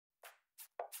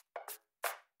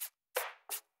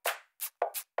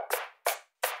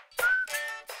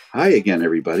Hi again,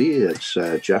 everybody. It's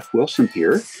Jeff Wilson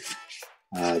here,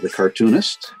 the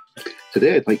cartoonist.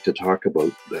 Today I'd like to talk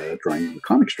about drawing the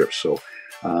comic strips. So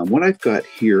what I've got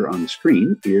here on the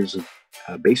screen is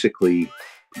basically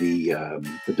the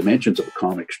dimensions of a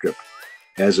comic strip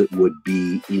as it would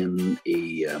be in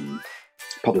a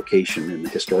publication, in the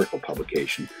historical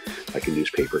publication, like a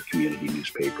newspaper, community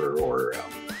newspaper, or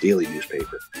daily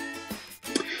newspaper.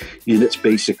 And it's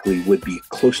basically would be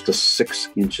close to 6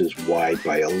 inches wide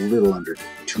by a little under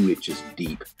 2 inches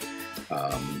deep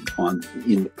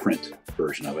in the print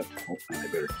version of it. Oh, and I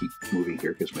better keep moving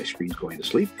here because my screen's going to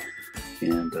sleep.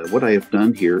 And what I have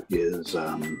done here is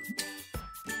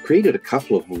created a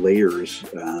couple of layers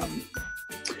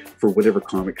for whatever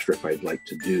comic strip I'd like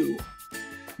to do.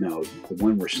 Now, the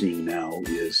one we're seeing now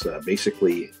is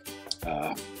basically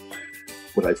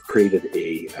what I've created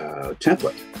a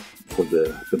template for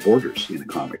the borders in a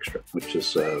comic strip, which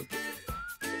is the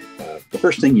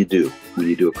first thing you do when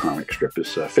you do a comic strip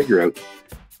is figure out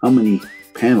how many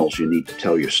panels you need to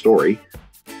tell your story,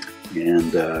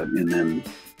 and then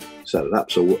set it up.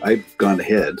 So I've gone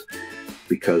ahead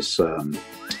because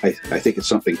I think it's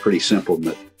something pretty simple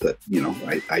that you know,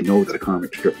 I know that a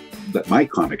comic strip, that my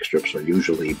comic strips are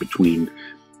usually between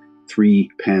 3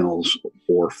 panels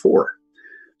or 4.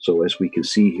 So as we can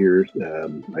see here,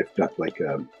 I've got like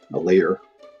a layer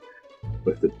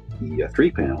with the 3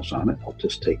 panels on it. I'll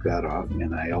just take that off,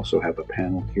 and I also have a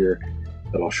panel here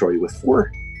that I'll show you with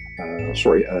 4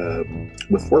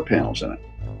 panels in it.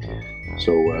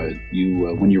 So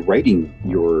when you're writing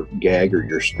your gag or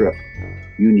your strip,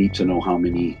 you need to know how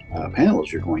many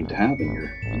panels you're going to have in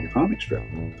your comic strip,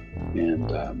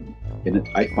 and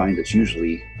I find it's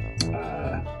usually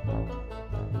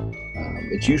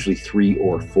 3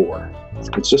 or 4.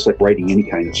 It's just like writing any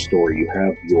kind of story. You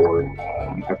have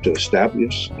you have to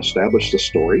establish the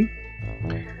story.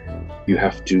 You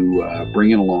have to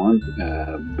bring it along,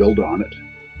 build on it,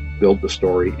 build the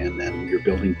story, and then you're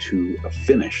building to a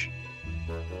finish,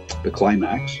 the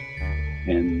climax,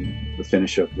 and the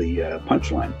finish of the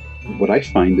punchline. What I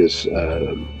find is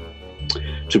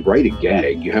to write a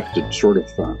gag, you have to sort of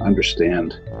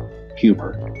understand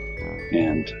humor,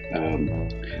 and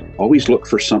always look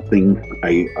for something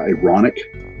ironic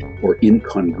or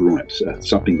incongruent,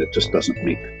 something that just doesn't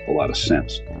make a lot of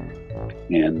sense.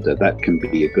 And that can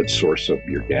be a good source of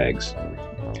your gags.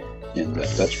 And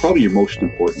that's probably your most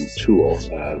important tool.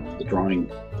 The drawing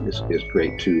is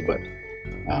great too, but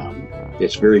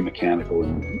it's very mechanical,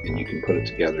 and you can put it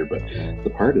together. But the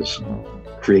part is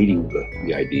creating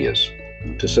the ideas.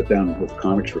 To sit down with a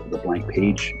comic strip with a blank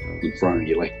page in front of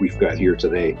you, like we've got here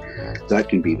today, that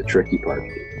can be the tricky part.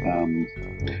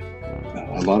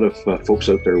 A lot of folks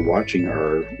out there watching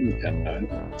are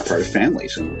part of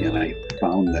families, and I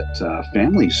found that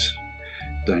families'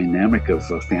 dynamic of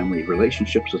family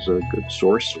relationships is a good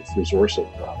resource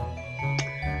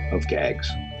of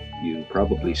gags. You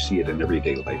probably see it in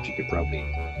everyday life. You could probably,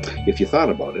 if you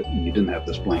thought about it and you didn't have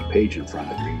this blank page in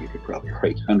front of you, you could probably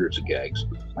write hundreds of gags.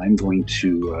 I'm going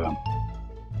to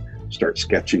start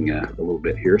sketching a little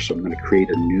bit here. So I'm going to create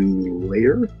a new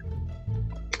layer.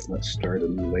 Let's start a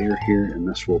new layer here, and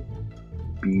this will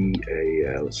be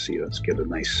a, let's get a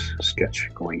nice sketch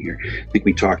going here. I think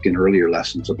we talked in earlier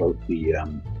lessons about the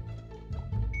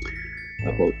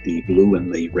blue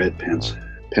and the red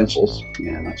pencils,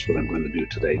 and that's what I'm going to do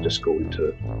today. Just go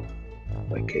into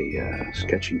like a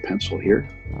sketching pencil here,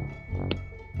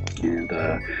 and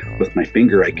with my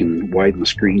finger I can widen the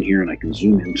screen here, and I can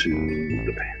zoom into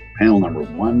the panel number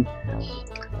 1,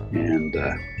 and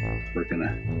we're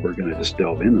gonna just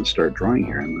delve in and start drawing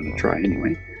here. I'm going to try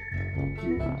anyway,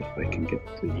 and if I can get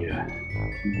the thing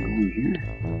going here.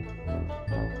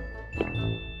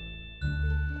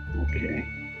 Okay.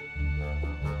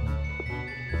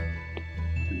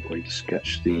 I'm going to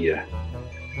sketch the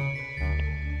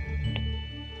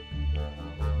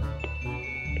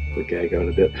gag out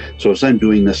a bit. So as I'm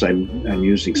doing this, I'm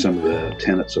using some of the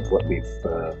tenets of what we've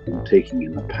been taking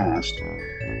in the past,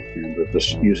 and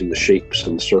just using the shapes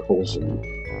and the circles and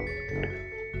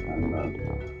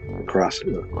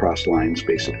the cross lines,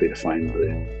 basically, to find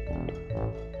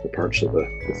the parts of the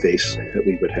face that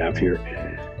we would have here,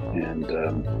 and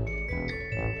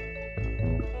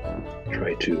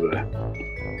try to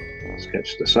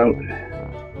sketch this out.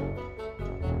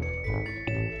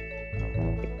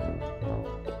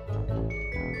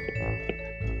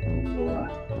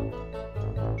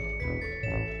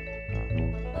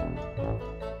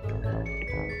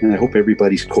 And I hope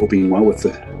everybody's coping well with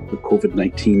the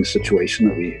COVID-19 situation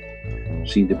that we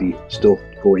seem to be still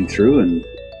going through, and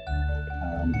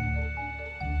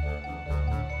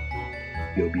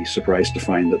you'll be surprised to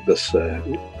find that this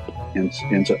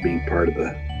ends up being part of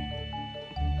the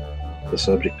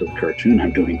subject of the cartoon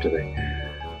I'm doing today.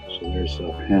 So there's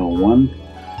panel 1,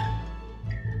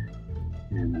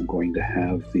 and I'm going to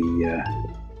have the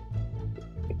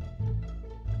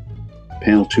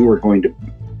panel 2. We're going to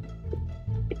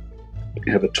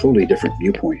have a totally different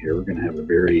viewpoint here. We're going to have a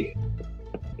very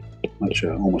much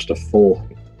almost a full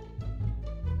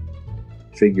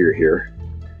figure here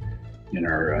in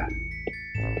our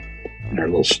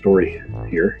little story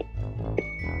here.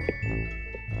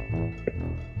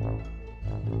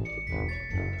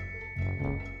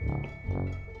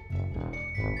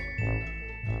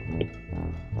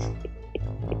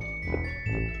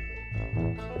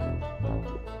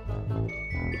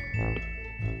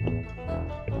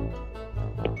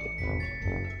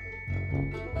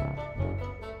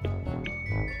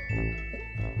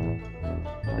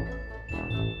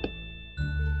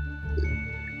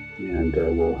 And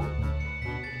we'll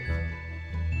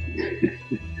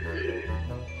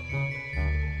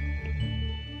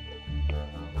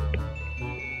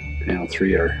panel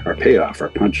 3, our payoff, our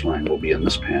punchline will be in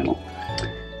this panel,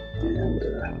 and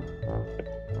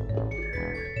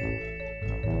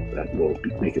that will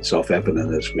make itself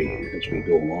evident as we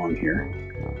go along here.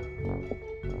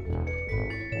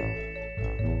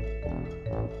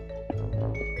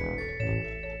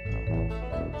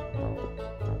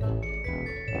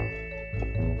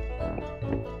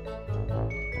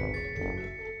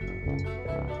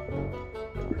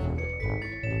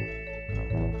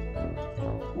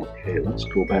 Okay, let's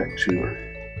go back to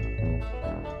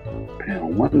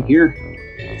panel 1 here.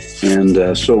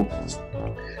 And so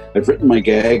I've written my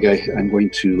gag. I'm going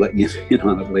to let you in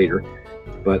on it later,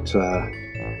 but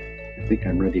I think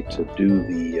I'm ready to do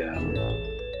the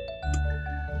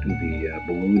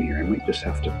balloon here. I might just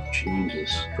have to change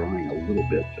this drawing a little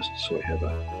bit just so I have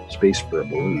a space for a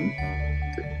balloon,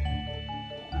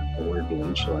 a word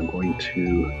balloon. So I'm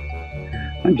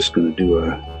just going to do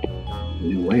a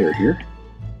new layer here.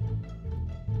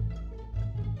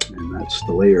 And that's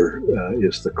the layer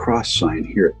is the cross sign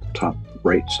here at the top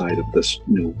right side of this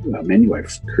new menu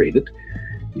I've created.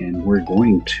 And we're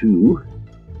going to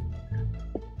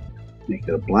make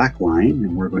it a black line,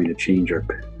 and we're going to change our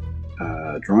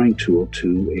drawing tool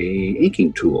to a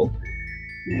inking tool.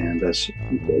 And that's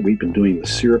what we've been doing, the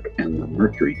syrup and the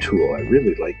mercury tool. I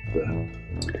really like the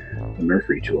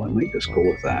mercury tool. I might just go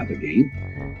with that again,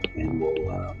 and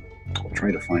we'll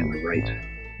try to find the right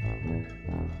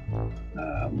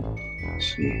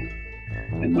let's see.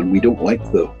 And when we don't like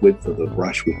the width of the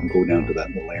brush, we can go down to that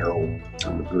little arrow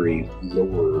on the very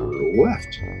lower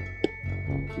left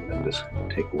and then just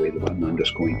take away the button. I'm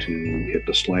just going to hit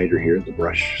the slider here. The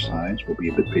brush size will be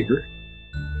a bit bigger.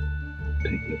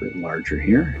 Take it a bit larger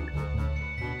here.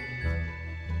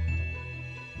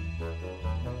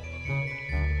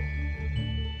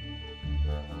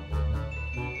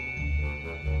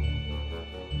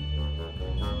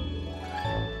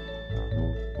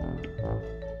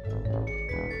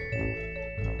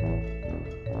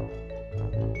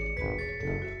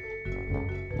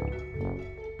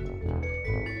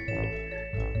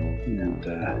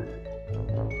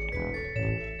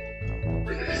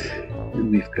 And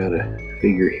we've got a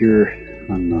figure here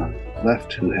on the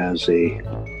left who has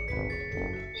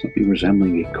something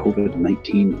resembling a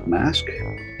COVID-19 mask,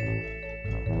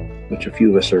 which a few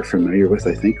of us are familiar with,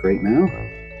 I think, right now.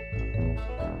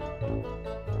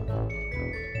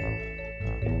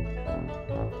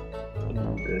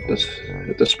 And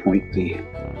at this point,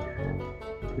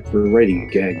 if we're writing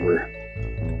a gag,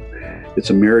 it's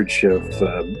a marriage of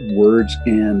words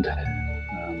and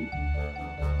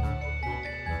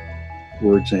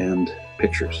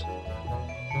pictures.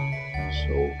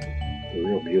 So the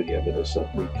real beauty of it is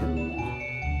that we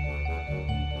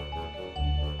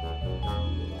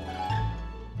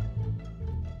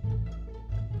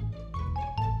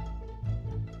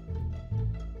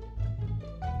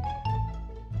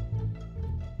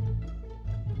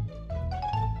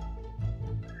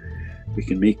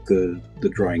can make the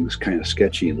drawings kind of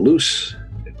sketchy and loose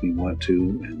if we want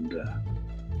to, and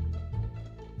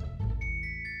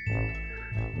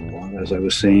as I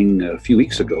was saying a few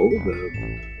weeks ago,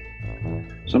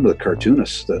 some of the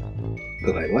cartoonists that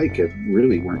I like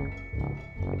really weren't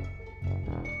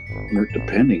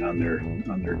depending on their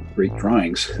great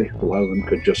drawings. A lot of them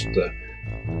could just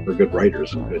were good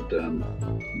writers and good. I'm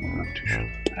not too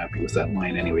happy with that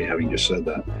line anyway. Having just said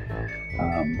that,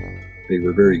 they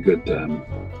were very good.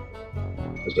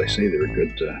 As I say, they were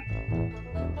good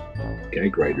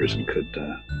gag writers and could.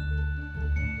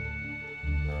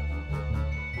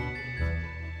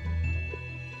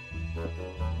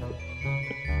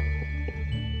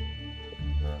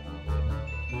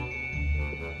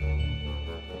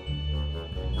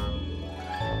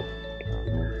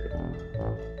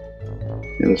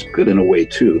 And it's good in a way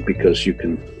too, because you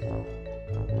can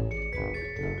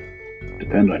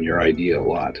depend on your idea a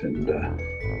lot. And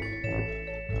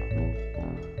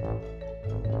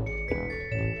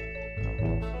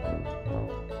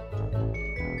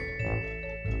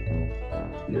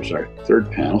here's our third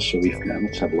panel. So we've got,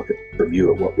 let's have a look at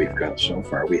review of what we've got so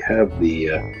far. We have the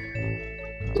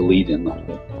lead in,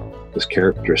 this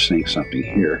character saying something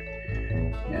here,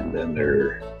 and then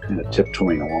they're kind of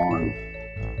tiptoeing along.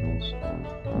 Let's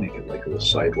make it like a little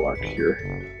sidewalk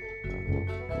here.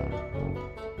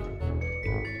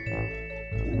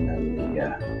 And then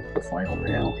the final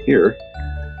panel here.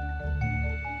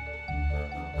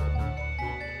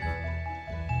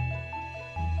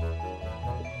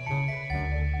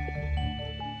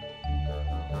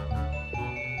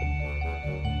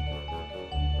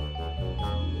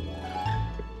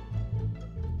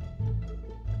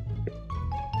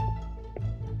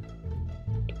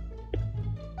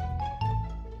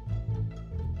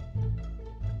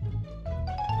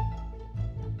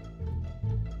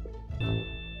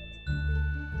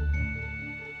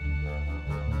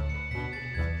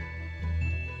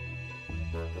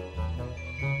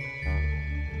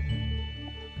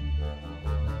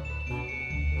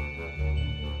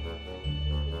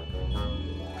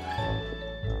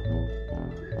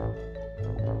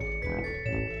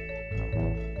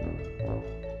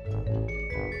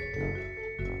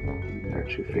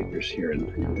 Two figures here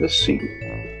in this scene,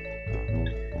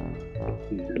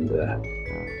 and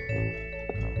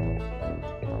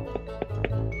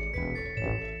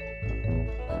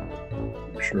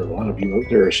I'm sure a lot of you out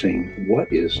there are saying,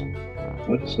 what is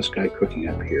this guy cooking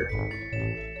up here?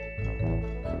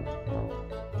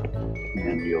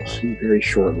 And you'll see very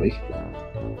shortly.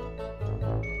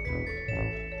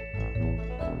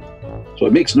 So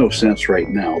it makes no sense right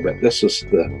now, but this is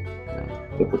the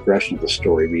progression of the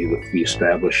story. We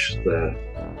establish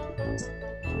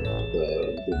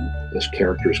this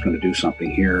character is going to do something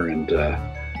here, and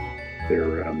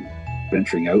they're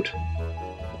venturing out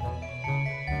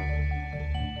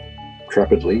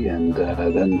trepidly, and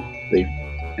then they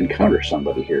encounter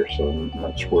somebody here. So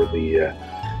that's where the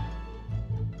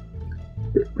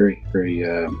very, very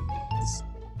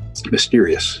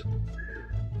mysterious.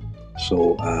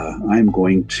 So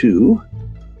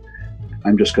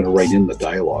I'm just going to write in the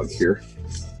dialogue here.